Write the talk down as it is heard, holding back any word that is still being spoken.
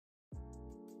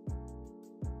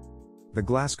The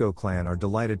Glasgow Clan are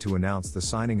delighted to announce the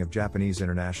signing of Japanese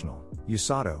international, Yu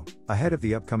Sato, ahead of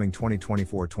the upcoming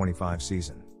 2024-25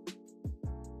 season.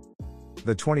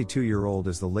 The 22-year-old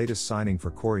is the latest signing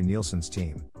for Corey Nielsen's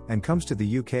team, and comes to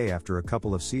the UK after a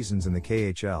couple of seasons in the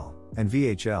KHL and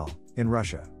VHL in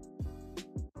Russia.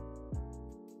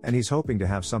 And he's hoping to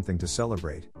have something to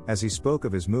celebrate, as he spoke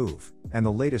of his move, and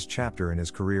the latest chapter in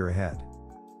his career ahead.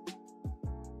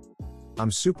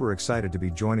 "I'm super excited to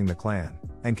be joining the clan,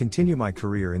 and continue my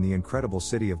career in the incredible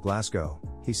city of Glasgow,"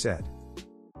 he said.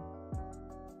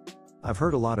 "I've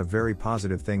heard a lot of very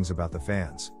positive things about the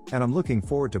fans, and I'm looking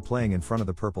forward to playing in front of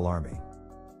the Purple Army.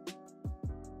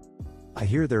 I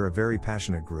hear they're a very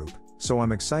passionate group, so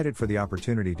I'm excited for the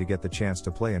opportunity to get the chance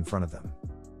to play in front of them.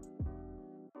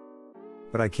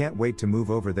 But I can't wait to move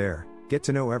over there, get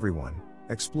to know everyone,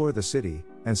 explore the city,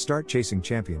 and start chasing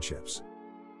championships."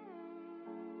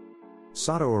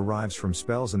 Sato arrives from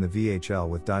spells in the VHL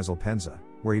with Diesel Penza,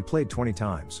 where he played 20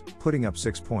 times, putting up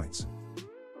 6 points.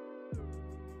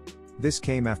 This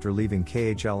came after leaving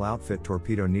KHL outfit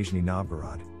Torpedo Nizhny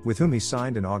Novgorod, with whom he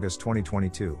signed in August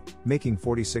 2022, making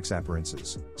 46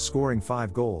 appearances, scoring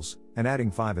 5 goals, and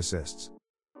adding 5 assists.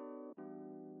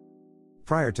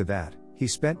 Prior to that, he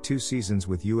spent 2 seasons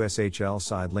with USHL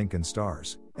side Lincoln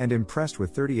Stars, and impressed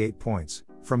with 38 points,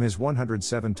 from his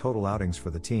 107 total outings for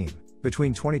the team,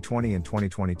 between 2020 and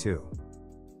 2022.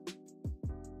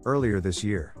 Earlier this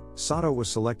year, Sato was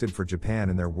selected for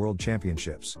Japan in their World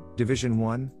Championships, Division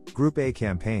 1, Group A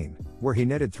campaign, where he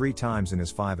netted 3 times in his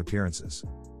 5 appearances.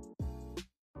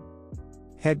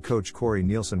 Head coach Corey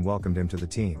Nielsen welcomed him to the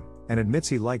team, and admits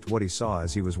he liked what he saw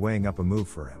as he was weighing up a move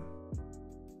for him.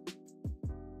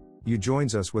 "Yu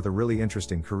joins us with a really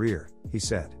interesting career," he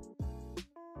said.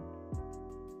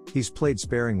 "He's played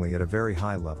sparingly at a very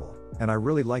high level, and I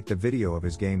really like the video of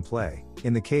his gameplay,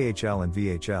 in the KHL and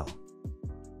VHL.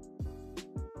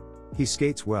 He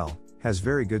skates well, has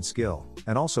very good skill,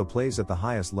 and also plays at the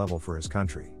highest level for his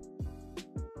country.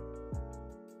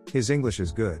 His English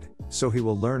is good, so he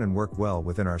will learn and work well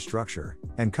within our structure,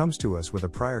 and comes to us with a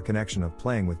prior connection of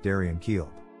playing with Darian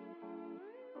Kielp.